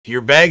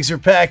Your bags are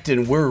packed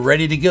and we're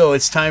ready to go.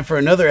 It's time for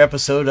another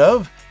episode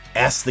of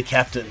Ask the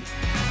Captain.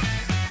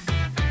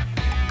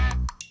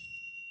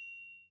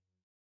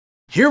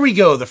 Here we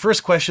go. The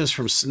first question is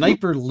from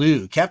Sniper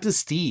Lou. Captain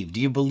Steve,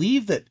 do you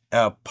believe that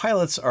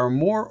pilots are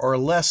more or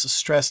less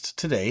stressed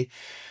today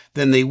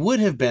than they would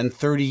have been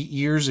 30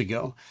 years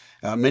ago?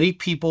 Many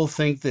people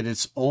think that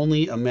it's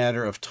only a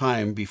matter of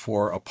time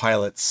before a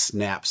pilot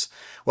snaps.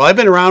 Well, I've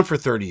been around for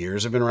 30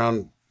 years. I've been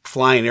around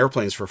flying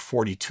airplanes for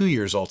 42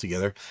 years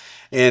altogether.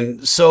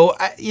 And so,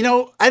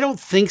 I don't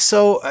think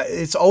so.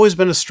 It's always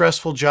been a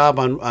stressful job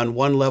on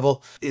one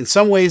level. In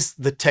some ways,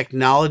 the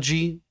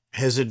technology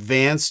has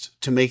advanced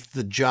to make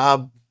the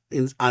job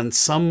on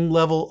some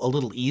level a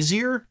little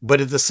easier. But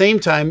at the same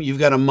time, you've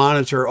got to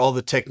monitor all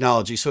the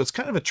technology. So it's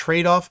kind of a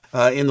trade-off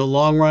in the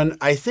long run.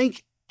 I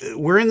think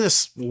we're in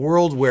this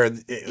world where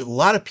a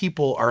lot of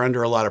people are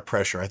under a lot of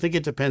pressure. I think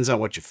it depends on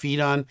what you feed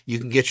on. You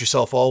can get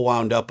yourself all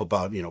wound up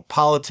about,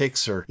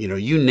 politics or,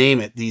 you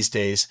name it these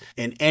days,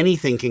 and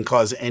anything can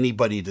cause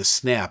anybody to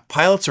snap.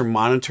 Pilots are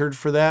monitored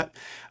for that.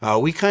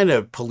 We kind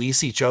of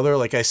police each other.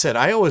 Like I said,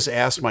 I always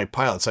ask my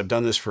pilots, I've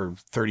done this for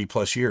 30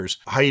 plus years,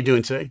 how are you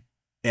doing today?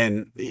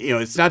 And,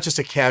 it's not just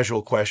a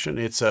casual question.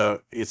 It's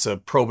a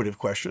probative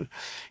question.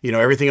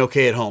 Everything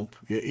okay at home?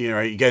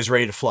 Are you guys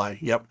ready to fly?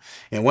 Yep.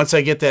 And once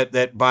I get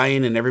that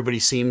buy-in and everybody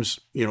seems,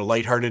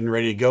 lighthearted and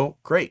ready to go,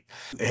 great.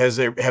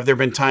 Have there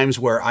been times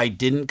where I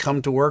didn't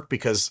come to work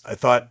because I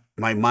thought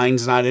my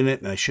mind's not in it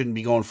and I shouldn't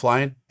be going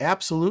flying?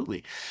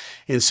 Absolutely.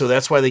 And so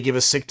that's why they give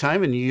us sick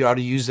time, and you ought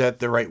to use that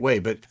the right way.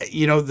 But,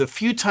 the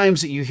few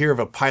times that you hear of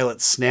a pilot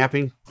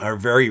snapping are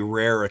very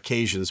rare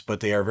occasions,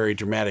 but they are very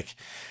dramatic.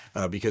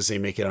 Because they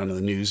make it onto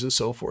the news and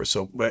so forth.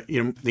 So, but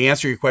the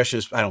answer to your question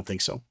is, I don't think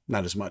so.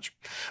 Not as much.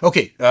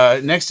 Okay.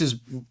 Next is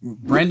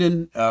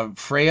Brendan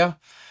Freya.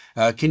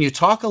 Can you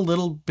talk a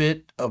little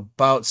bit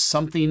about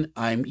something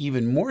I'm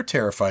even more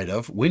terrified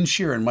of, wind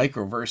shear and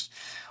microbursts,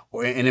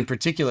 and in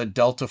particular,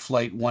 Delta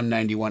Flight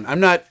 191? I'm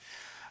not,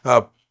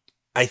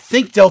 I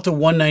think Delta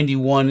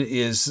 191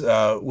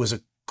 was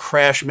a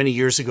crash many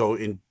years ago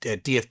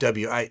at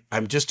DFW.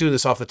 I'm just doing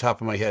this off the top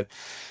of my head.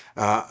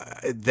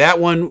 That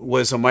one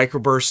was a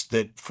microburst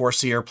that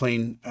forced the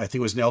airplane, I think it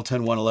was an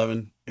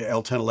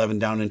L1011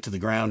 down into the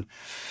ground.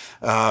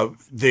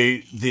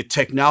 The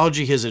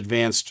technology has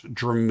advanced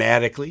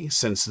dramatically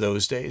since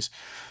those days.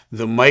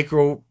 The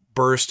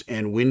microburst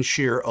and wind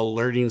shear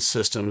alerting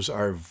systems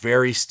are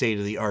very state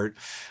of the art.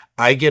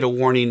 I get a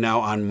warning now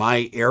on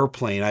my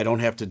airplane. I don't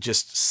have to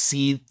just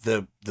see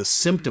the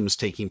symptoms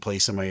taking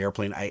place in my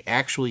airplane. I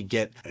actually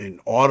get an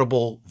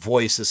audible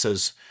voice that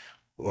says,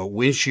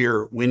 wind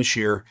shear,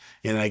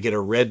 and I get a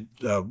red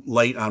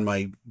light on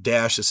my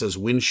dash that says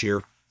wind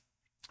shear.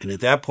 And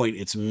at that point,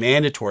 it's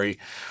mandatory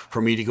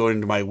for me to go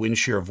into my wind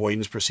shear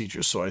avoidance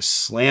procedures. So I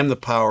slam the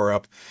power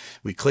up,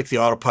 we click the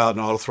autopilot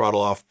and auto throttle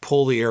off,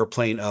 pull the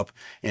airplane up,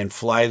 and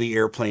fly the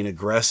airplane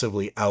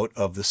aggressively out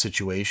of the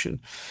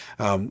situation.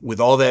 With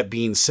all that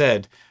being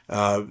said,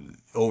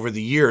 over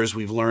the years,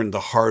 we've learned the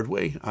hard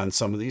way on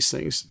some of these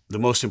things. The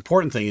most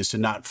important thing is to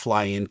not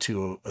fly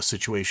into a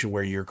situation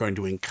where you're going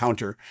to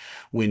encounter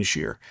wind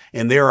shear.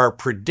 And there are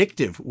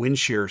predictive wind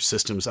shear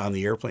systems on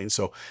the airplane.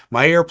 So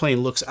my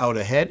airplane looks out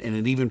ahead and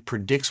it even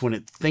predicts when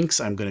it thinks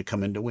I'm going to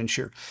come into wind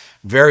shear.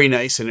 Very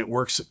nice, and it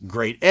works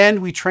great.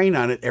 And we train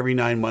on it every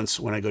 9 months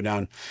when I go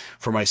down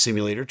for my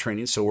simulator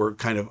training. So we're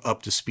kind of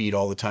up to speed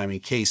all the time in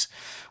case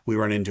we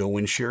run into a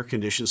wind shear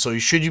condition. So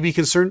should you be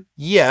concerned?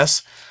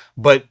 Yes.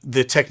 But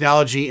the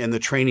technology and the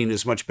training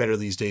is much better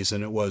these days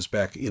than it was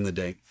back in the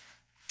day.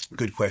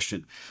 Good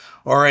question.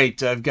 All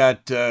right, I've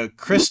got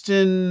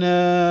Kristen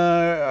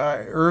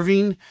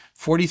Irving,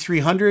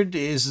 4300,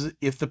 is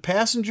if the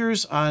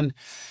passengers on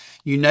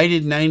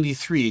United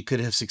 93 could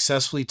have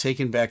successfully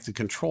taken back the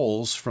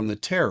controls from the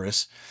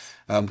terrorists,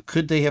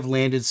 could they have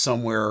landed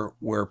somewhere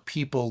where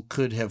people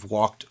could have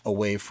walked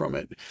away from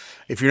it?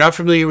 If you're not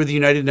familiar with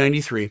United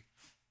 93,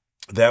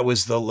 that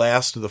was the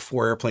last of the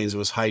 4 airplanes that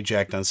was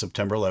hijacked on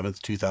September 11th,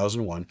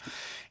 2001.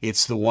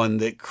 It's the one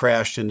that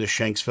crashed into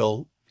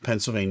Shanksville,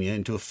 Pennsylvania,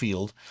 into a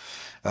field.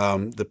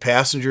 The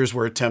passengers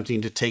were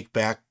attempting to take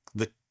back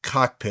the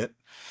cockpit.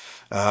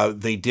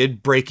 They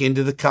did break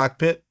into the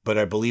cockpit, but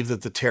I believe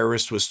that the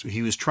terrorist was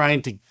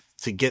trying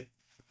to get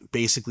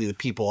basically the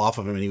people off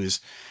of him, and he was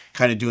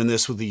kind of doing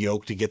this with the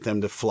yoke to get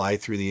them to fly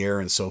through the air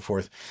and so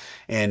forth.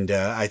 And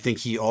I think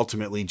he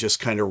ultimately just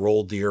kind of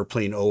rolled the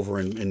airplane over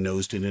and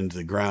nosed it into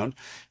the ground.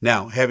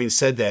 Now, having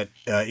said that,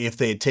 if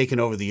they had taken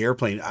over the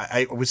airplane,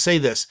 I would say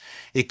this: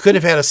 it could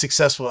have had a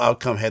successful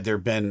outcome had there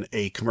been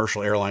a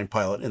commercial airline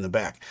pilot in the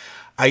back.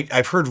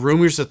 I've heard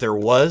rumors that there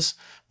was,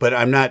 but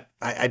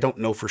I don't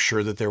know for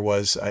sure that there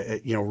was.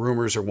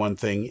 Rumors are one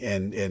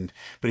thing,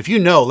 but if you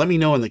know, let me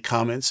know in the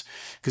comments,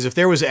 because if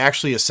there was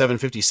actually a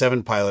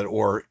 757 pilot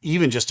or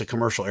even just a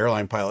commercial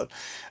airline pilot,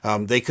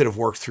 they could have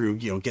worked through,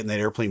 getting that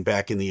airplane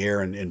back in the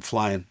air and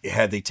flying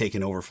had they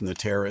taken over from the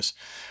terrorists,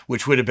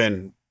 which would have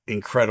been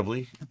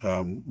incredibly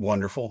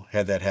wonderful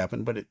had that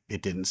happened, but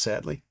it didn't,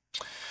 sadly.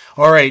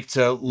 All right,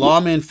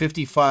 Lawman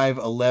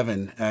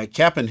 5511.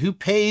 Captain, who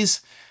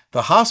pays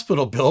the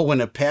hospital bill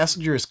when a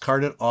passenger is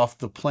carted off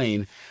the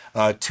plane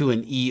to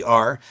an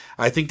ER?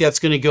 I think that's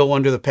going to go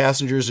under the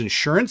passenger's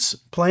insurance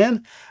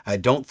plan. I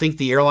don't think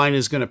the airline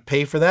is going to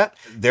pay for that.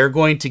 They're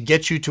going to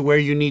get you to where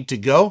you need to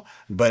go,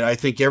 but I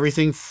think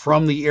everything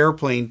from the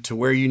airplane to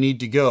where you need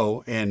to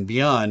go and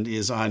beyond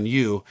is on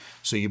you.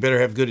 So you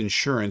better have good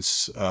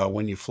insurance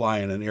when you fly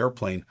in an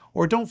airplane,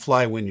 or don't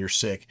fly when you're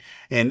sick.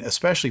 And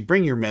especially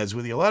bring your meds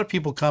with you. A lot of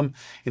people come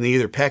and they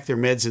either pack their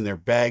meds in their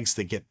bags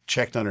that get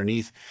checked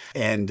underneath,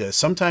 and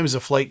sometimes the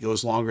flight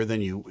goes longer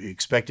than you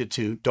expect it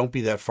to. Don't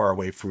be that far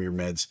away from your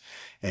meds.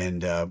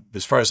 And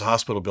as far as the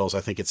hospital bills,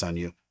 I think it's on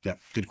you. Yeah,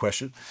 good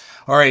question.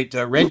 All right,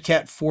 Red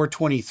Cat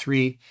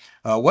 423.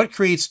 What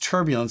creates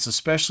turbulence,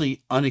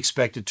 especially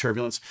unexpected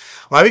turbulence?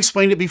 Well, I've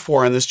explained it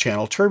before on this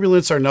channel.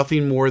 Turbulence are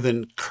nothing more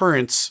than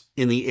currents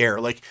in the air.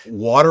 Like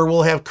water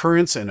will have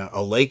currents, and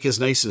a lake is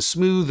nice and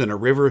smooth, and a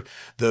river,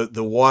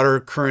 the water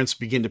currents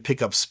begin to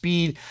pick up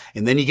speed,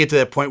 and then you get to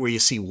that point where you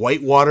see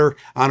white water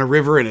on a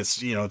river, and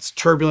it's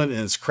turbulent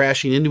and it's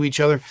crashing into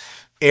each other.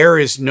 Air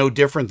is no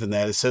different than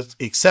that,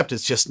 except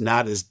it's just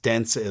not as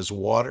dense as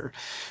water.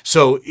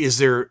 So is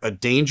there a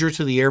danger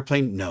to the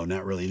airplane? No,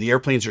 not really. The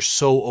airplanes are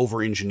so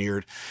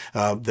over-engineered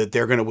that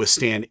they're going to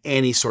withstand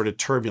any sort of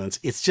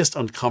turbulence. It's just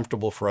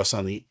uncomfortable for us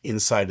on the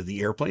inside of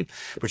the airplane.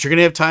 But you're going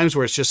to have times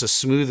where it's just as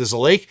smooth as a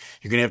lake.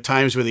 You're going to have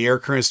times where the air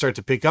currents start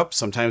to pick up.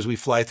 Sometimes we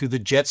fly through the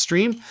jet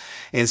stream,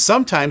 and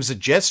sometimes the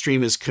jet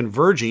stream is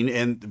converging,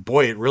 and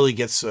boy, it really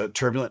gets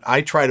turbulent.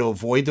 I try to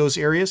avoid those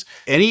areas.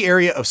 Any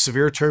area of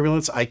severe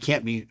turbulence, I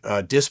can't be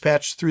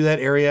dispatched through that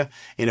area,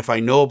 and if I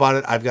know about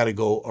it, I've got to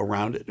go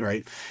around it,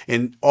 right?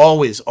 And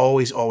always,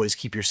 always, always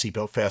keep your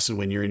seatbelt fastened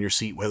when you're in your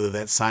seat, whether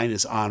that sign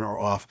is on or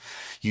off.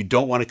 You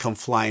don't want to come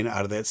flying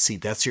out of that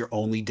seat. That's your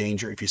only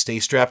danger. If you stay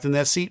strapped in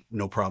that seat,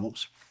 no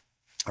problems.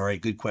 All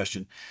right, good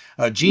question.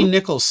 Gene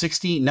Nichols,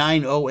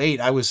 6908.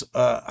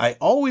 I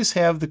always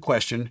have the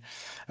question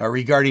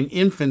regarding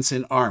infants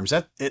in arms.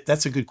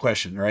 That's a good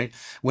question, right?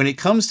 When it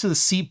comes to the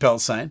seatbelt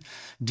sign,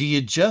 do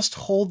you just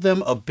hold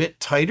them a bit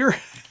tighter?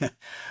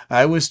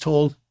 I was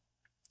told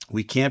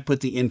we can't put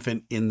the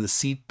infant in the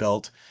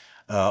seatbelt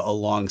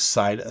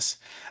alongside us.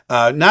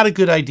 Not a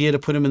good idea to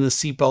put him in the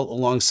seatbelt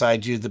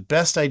alongside you. The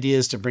best idea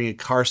is to bring a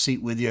car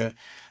seat with you.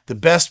 The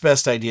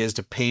best idea is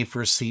to pay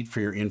for a seat for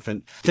your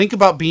infant. Think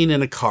about being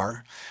in a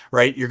car,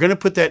 right? You're going to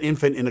put that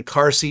infant in a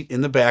car seat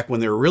in the back.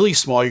 When they're really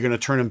small, you're going to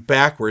turn them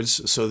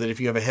backwards so that if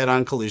you have a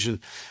head-on collision,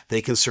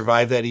 they can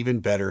survive that even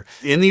better.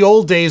 In the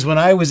old days when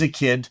I was a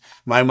kid,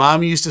 my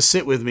mom used to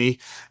sit with me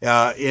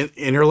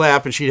in her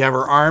lap, and she'd have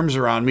her arms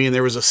around me, and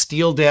there was a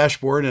steel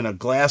dashboard and a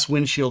glass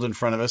windshield in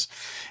front of us,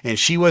 and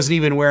she wasn't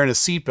even wearing a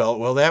seatbelt.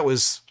 Well, that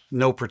was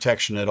no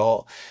protection at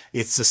all.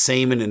 It's the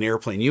same in an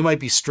airplane. You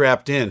might be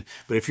strapped in,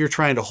 but if you're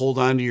trying to hold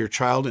on to your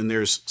child and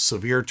there's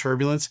severe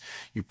turbulence,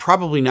 you're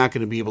probably not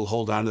going to be able to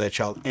hold on to that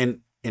child. And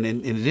in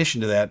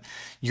addition to that,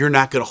 you're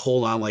not going to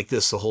hold on like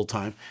this the whole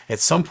time. At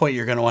some point,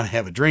 you're going to want to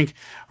have a drink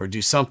or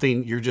do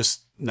something. You're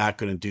just not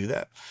going to do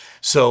that.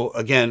 So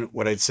again,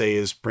 what I'd say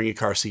is bring a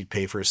car seat,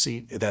 pay for a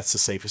seat. That's the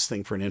safest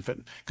thing for an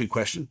infant. Good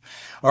question.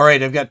 All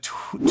right, I've got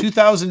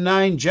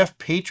 2009 Jeff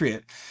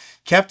Patriot.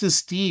 Captain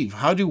Steeve,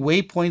 how do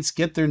waypoints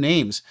get their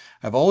names?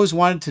 I've always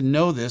wanted to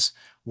know this.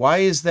 Why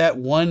is that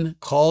one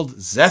called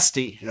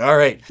Zesty? All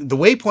right. The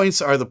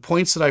waypoints are the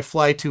points that I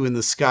fly to in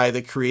the sky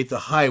that create the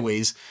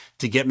highways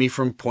to get me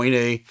from point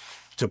A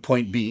to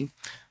point B.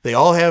 They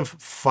all have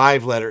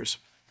 5 letters.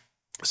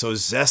 So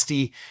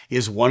Zesty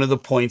is one of the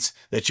points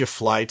that you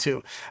fly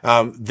to.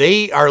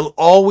 They are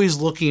always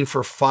looking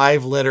for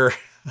 5-letter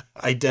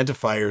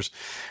identifiers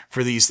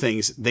for these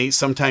things. They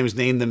sometimes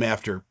name them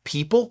after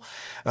people.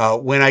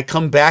 When I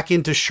come back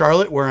into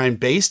Charlotte, where I'm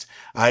based,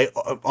 I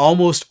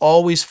almost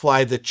always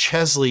fly the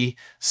Chesley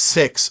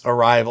 6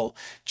 arrival.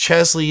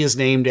 Chesley is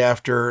named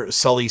after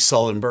Sully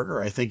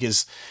Sullenberger, I think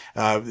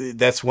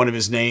that's one of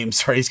his names.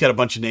 Sorry, he's got a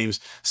bunch of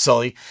names,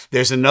 Sully.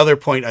 There's another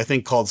point, I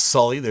think, called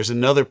Sully. There's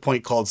another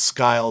point called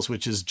Skiles,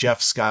 which is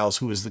Jeff Skiles,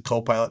 who is the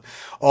co-pilot.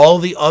 All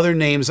the other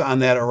names on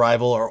that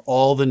arrival are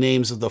all the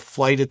names of the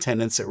flight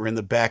attendants that were in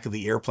the back of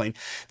the airplane.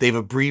 They've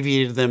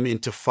abbreviated them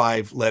into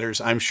 5 letters.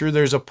 I'm sure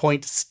there's a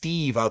point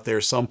Steeve out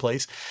there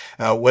someplace,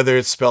 whether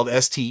it's spelled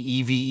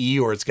S-T-E-V-E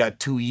or it's got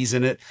 2 E's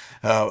in it.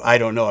 I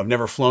don't know. I've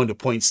never flown to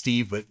Point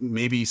Steeve, but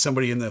maybe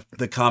somebody in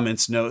the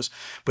comments knows.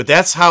 But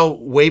that's how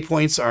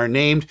waypoints are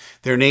named.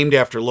 They're named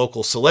after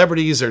local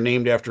celebrities. They're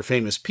named after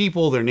famous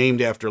people. They're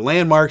named after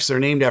landmarks. They're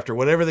named after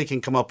whatever they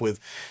can come up with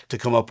to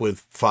come up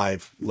with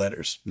 5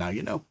 letters. Now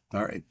you know.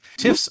 All right.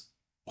 Tiff's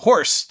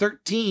Horse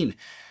 13.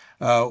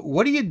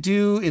 What do you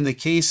do in the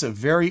case of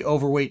very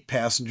overweight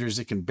passengers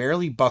that can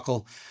barely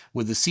buckle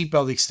with the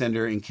seatbelt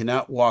extender and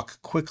cannot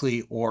walk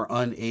quickly or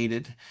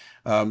unaided?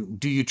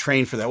 Do you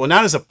train for that? Well,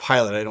 not as a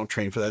pilot. I don't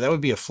train for that. That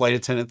would be a flight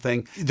attendant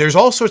thing. There's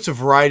all sorts of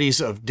varieties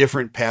of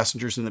different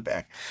passengers in the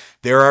back.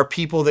 There are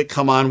people that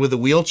come on with a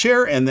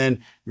wheelchair and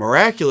then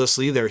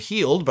miraculously they're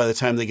healed by the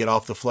time they get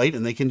off the flight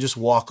and they can just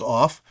walk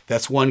off.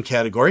 That's one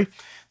category.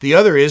 The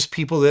other is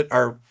people that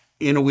are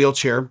in a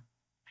wheelchair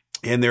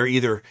and they're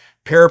either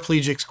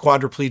paraplegics,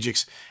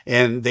 quadriplegics,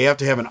 and they have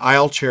to have an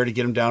aisle chair to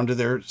get them down to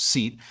their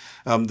seat.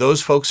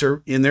 Those folks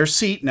are in their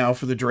seat now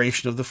for the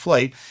duration of the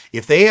flight.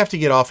 If they have to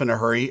get off in a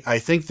hurry, I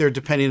think they're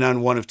depending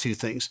on one of two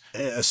things.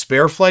 A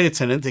spare flight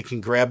attendant that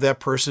can grab that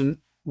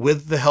person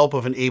with the help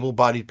of an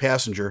able-bodied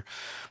passenger.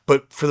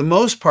 But for the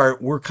most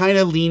part, we're kind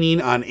of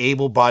leaning on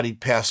able-bodied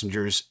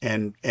passengers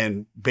and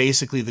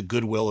basically the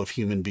goodwill of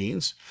human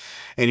beings.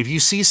 And if you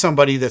see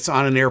somebody that's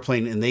on an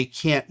airplane and they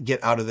can't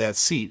get out of that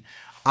seat,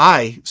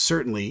 I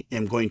certainly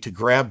am going to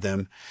grab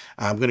them.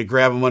 I'm going to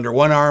grab them under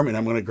one arm and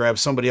I'm going to grab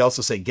somebody else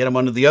and say, get them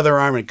under the other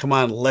arm and come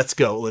on, let's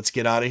go. Let's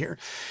get out of here.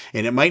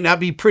 And it might not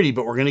be pretty,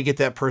 but we're going to get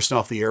that person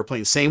off the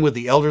airplane. Same with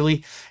the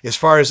elderly. As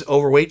far as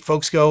overweight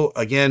folks go,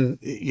 again,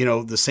 you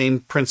know, the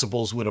same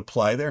principles would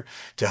apply there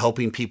to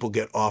helping people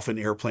get off an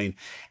airplane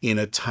in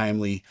a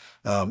timely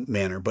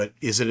manner. But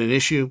is it an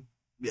issue?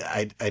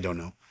 I don't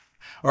know.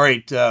 All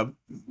right.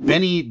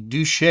 Benny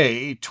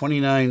Duche,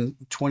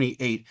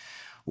 2928.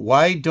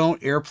 Why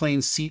don't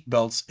airplane seat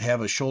belts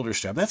have a shoulder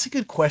strap? That's a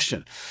good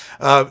question.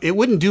 It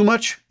wouldn't do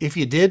much if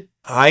you did.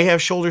 I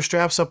have shoulder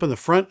straps up in the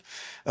front.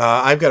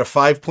 I've got a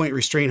 5-point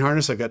restraint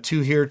harness. I've got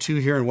two here,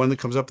 and one that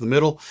comes up in the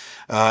middle.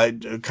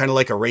 Kind of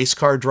like a race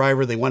car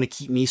driver. They want to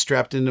keep me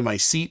strapped into my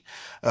seat.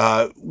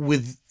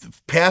 With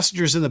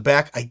passengers in the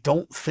back, I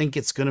don't think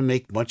it's going to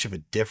make much of a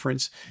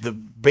difference. The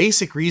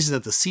basic reason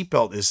that the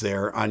seatbelt is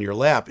there on your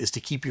lap is to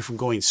keep you from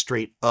going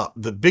straight up.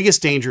 The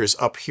biggest danger is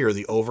up here,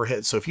 the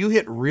overhead. So if you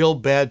hit real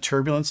bad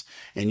turbulence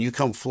and you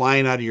come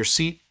flying out of your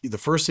seat, the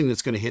first thing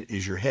that's going to hit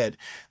is your head.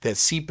 That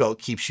seatbelt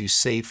keeps you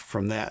safe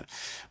from that.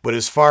 But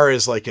as far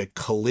as like a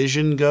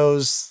collision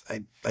goes,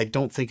 I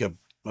don't think a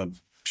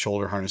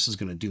shoulder harness is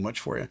going to do much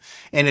for you.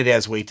 And it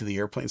adds weight to the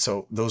airplane.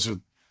 So those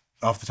are,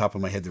 off the top of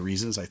my head, the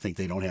reasons I think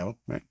they don't have them.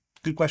 Right?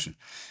 Good question.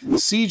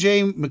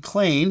 CJ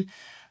McLean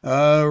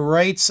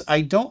writes,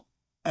 I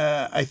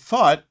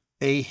thought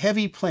a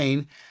heavy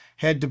plane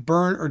had to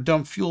burn or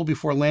dump fuel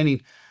before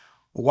landing.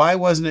 Why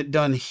wasn't it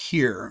done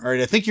here? All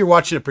right, I think you're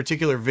watching a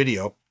particular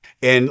video.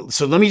 And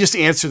so let me just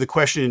answer the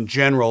question in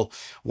general.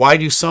 Why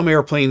do some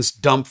airplanes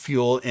dump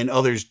fuel and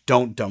others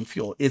don't dump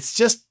fuel?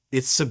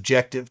 It's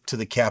subjective to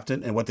the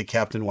captain and what the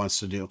captain wants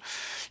to do.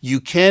 You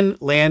can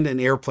land an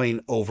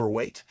airplane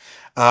overweight.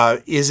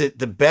 Is it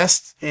the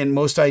best and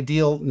most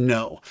ideal?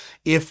 No.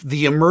 If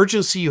the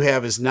emergency you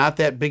have is not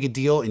that big a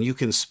deal and you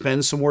can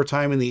spend some more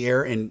time in the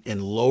air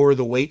and lower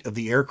the weight of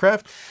the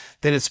aircraft,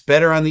 then it's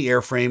better on the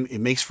airframe.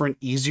 It makes for an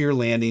easier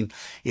landing.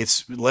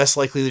 It's less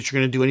likely that you're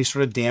going to do any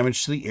sort of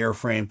damage to the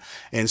airframe.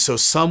 And so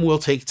some will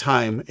take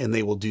time and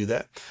they will do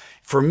that.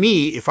 For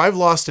me, if I've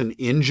lost an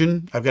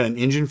engine, I've got an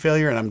engine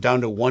failure and I'm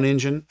down to one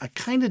engine, I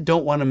kind of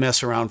don't want to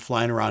mess around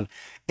flying around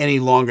any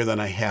longer than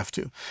I have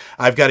to.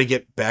 I've got to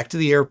get back to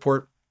the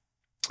airport.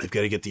 I've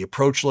got to get the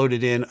approach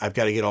loaded in. I've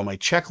got to get all my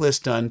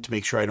checklists done to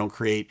make sure I don't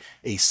create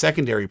a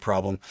secondary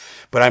problem.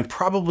 But I'm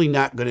probably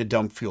not going to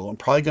dump fuel. I'm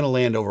probably going to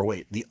land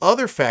overweight. The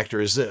other factor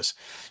is this.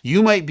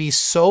 You might be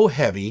so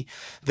heavy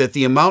that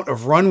the amount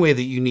of runway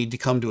that you need to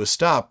come to a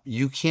stop,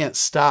 you can't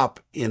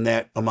stop in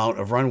that amount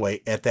of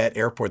runway at that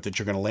airport that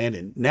you're going to land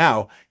in.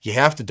 Now you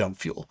have to dump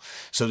fuel.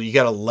 So you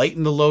got to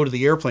lighten the load of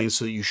the airplane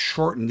so that you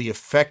shorten the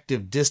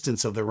effective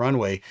distance of the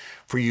runway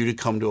for you to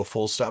come to a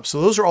full stop. So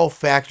those are all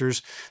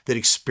factors that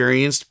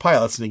experienced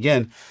pilots, and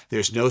again,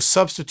 there's no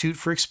substitute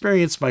for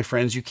experience, my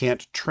friends. You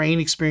can't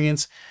train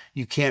experience.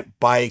 You can't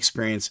buy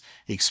experience.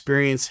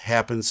 Experience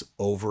happens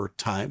over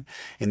time.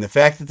 And the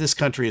fact that this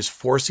country is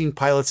forcing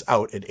pilots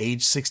out at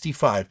age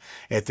 65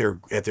 at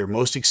their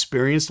most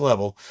experienced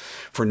level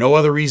for no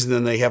other reason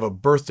than they have a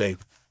birthday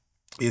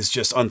is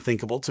just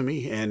unthinkable to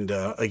me. And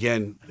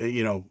again,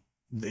 you know,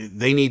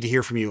 they need to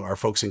hear from you, our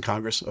folks in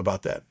Congress,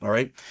 about that. All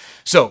right.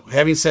 So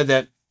having said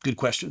that, good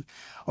question.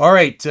 All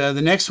right. The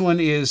next one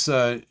is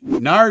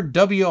Nard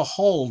W.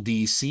 Hull,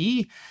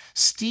 DC.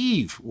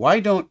 Steve, why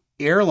don't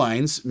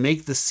airlines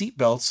make the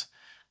seatbelts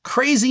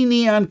crazy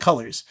neon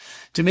colors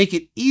to make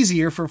it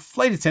easier for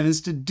flight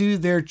attendants to do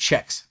their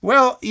checks?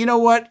 Well, you know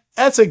what?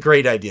 That's a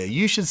great idea.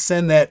 You should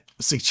send that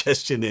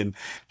suggestion in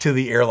to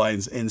the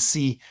airlines and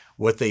see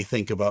what they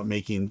think about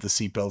making the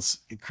seatbelts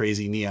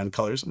crazy neon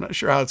colors. I'm not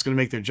sure how it's going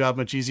to make their job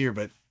much easier,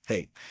 but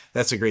hey,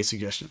 that's a great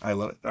suggestion. I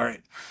love it. All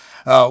right.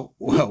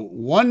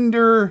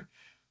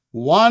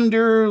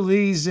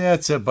 Wanderlies,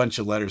 that's a bunch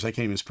of letters. I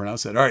can't even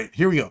pronounce that. All right,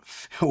 here we go.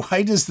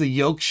 Why does the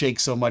yoke shake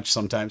so much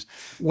sometimes?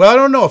 Well, I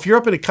don't know. If you're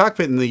up in a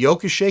cockpit and the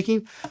yoke is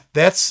shaking,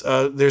 that's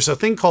there's a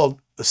thing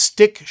called a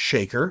stick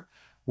shaker,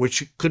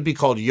 which could be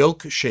called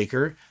yoke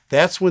shaker.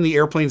 That's when the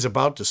airplane's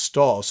about to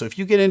stall. So if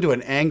you get into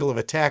an angle of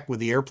attack with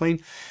the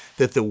airplane,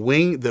 that the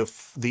wing,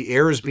 the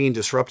air is being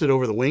disrupted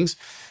over the wings,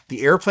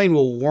 the airplane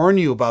will warn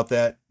you about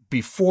that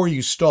before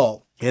you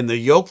stall. And the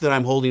yoke that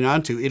I'm holding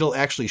on to, it'll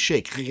actually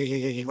shake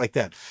like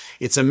that.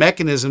 It's a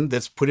mechanism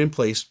that's put in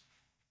place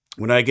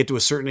when I get to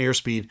a certain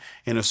airspeed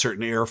and a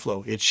certain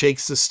airflow. It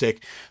shakes the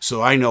stick,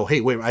 so I know, hey,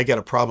 wait, I got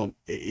a problem.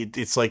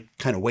 It's like,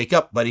 kind of, wake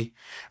up, buddy,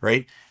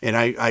 right? And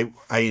I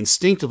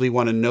instinctively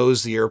want to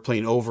nose the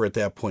airplane over at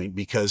that point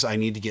because I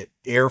need to get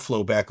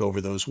airflow back over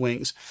those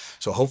wings.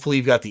 So hopefully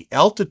you've got the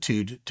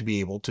altitude to be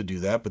able to do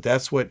that, but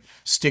that's what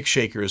stick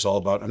shaker is all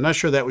about. I'm not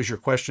sure that was your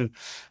question,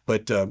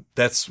 but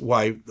that's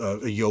why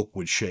a yoke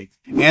would shake.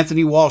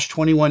 Anthony Walsh,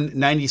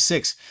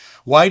 2196.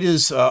 Why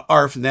does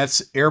ARF, and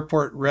that's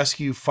Airport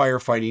Rescue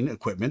Firefighting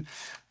Equipment,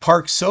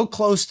 park so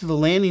close to the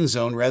landing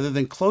zone rather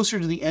than closer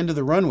to the end of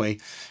the runway,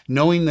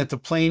 knowing that the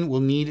plane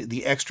will need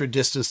the extra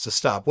distance to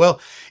stop?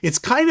 Well, it's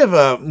kind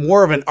of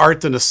more of an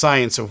art than a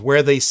science of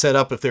where they set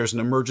up if there's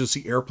an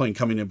emergency airplane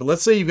coming in. But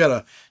let's say you've got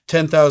a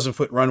 10,000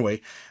 foot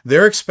runway.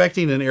 They're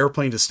expecting an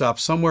airplane to stop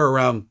somewhere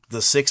around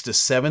the 6,000 to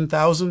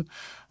 7,000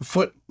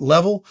 foot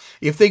level.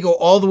 If they go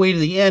all the way to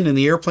the end and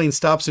the airplane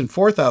stops in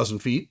 4,000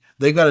 feet,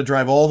 they've got to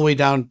drive all the way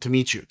down to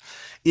meet you.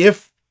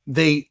 If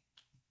they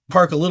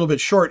park a little bit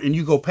short and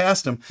you go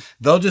past them,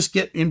 they'll just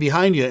get in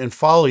behind you and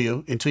follow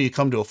you until you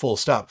come to a full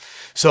stop.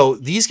 So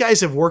these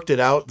guys have worked it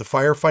out. The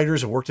firefighters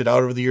have worked it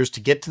out over the years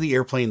to get to the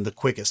airplane the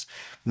quickest.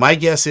 My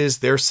guess is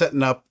they're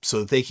setting up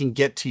so that they can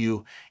get to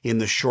you in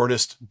the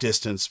shortest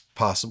distance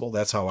possible.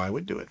 That's how I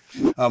would do it.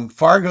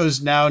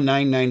 Fargo's now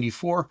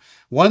 994.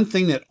 One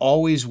thing that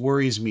always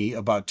worries me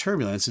about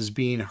turbulence is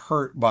being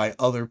hurt by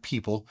other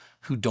people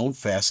who don't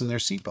fasten their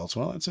seatbelts.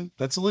 Well,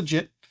 that's a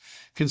legit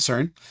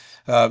concern.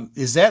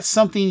 Is that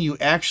something you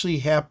actually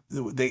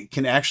that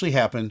can actually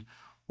happen,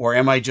 or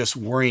am I just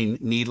worrying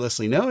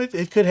needlessly? No,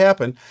 it could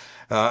happen.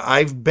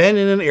 I've been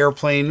in an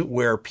airplane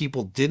where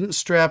people didn't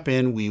strap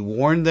in. We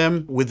warned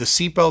them with the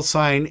seatbelt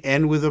sign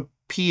and with a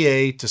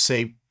PA to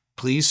say,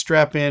 please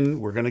strap in.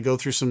 We're going to go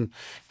through some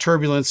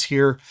turbulence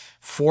here.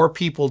 4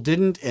 people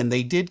didn't, and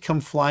they did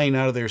come flying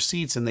out of their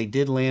seats, and they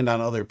did land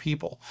on other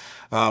people.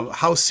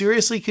 How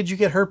seriously could you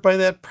get hurt by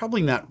that?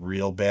 Probably not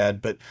real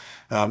bad, but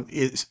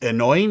it's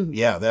annoying.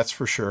 Yeah, that's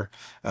for sure.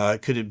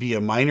 Could it be a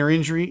minor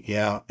injury?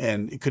 Yeah.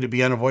 And could it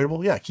be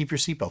unavoidable? Yeah. Keep your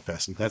seatbelt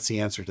fastened. That's the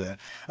answer to that.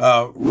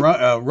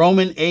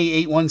 Roman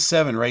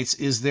A817 writes,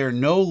 is there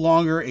no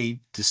longer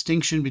a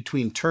distinction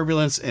between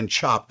turbulence and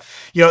chop?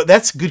 You know,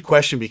 that's a good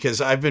question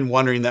because I've been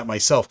wondering that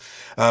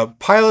myself.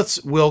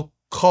 Pilots will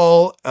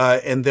call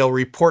and they'll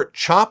report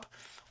chop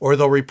or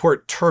they'll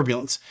report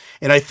turbulence.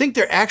 And I think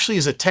there actually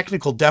is a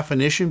technical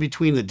definition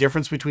between the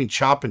difference between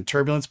chop and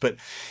turbulence, but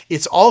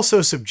it's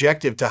also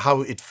subjective to how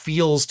it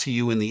feels to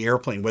you in the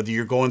airplane, whether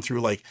you're going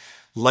through like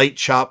light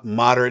chop,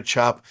 moderate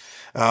chop,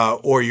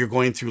 or you're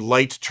going through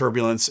light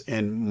turbulence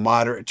and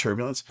moderate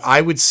turbulence.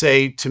 I would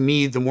say, to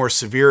me, the more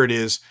severe it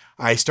is,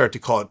 I start to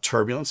call it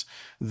turbulence.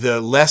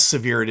 The less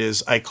severe it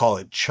is, I call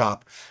it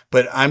chop.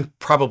 But I'm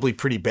probably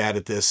pretty bad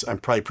at this. I'm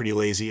probably pretty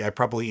lazy. I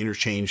probably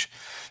interchange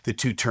the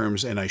two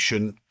terms, and I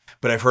shouldn't.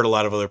 But I've heard a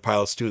lot of other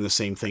pilots doing the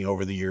same thing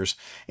over the years.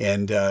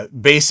 And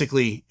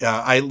basically,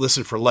 I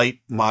listen for light,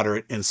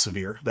 moderate, and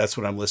severe. That's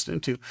what I'm listening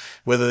to.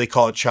 Whether they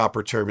call it chop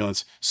or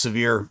turbulence.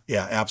 Severe,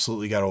 yeah,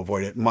 absolutely got to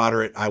avoid it.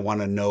 Moderate, I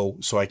want to know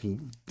so I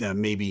can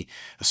maybe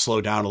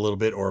slow down a little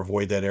bit or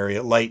avoid that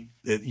area. Light,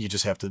 you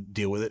just have to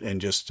deal with it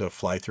and just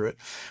fly through it.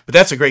 But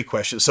that's a great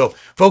question. So,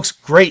 folks,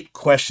 great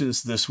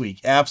questions this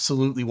week.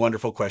 Absolutely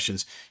wonderful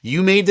questions.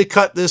 You made the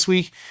cut this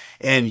week,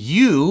 and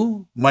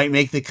you might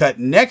make the cut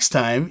next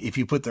time if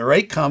you put the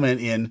right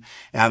comment in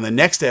on the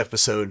next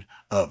episode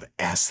of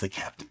Ask the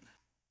Captain.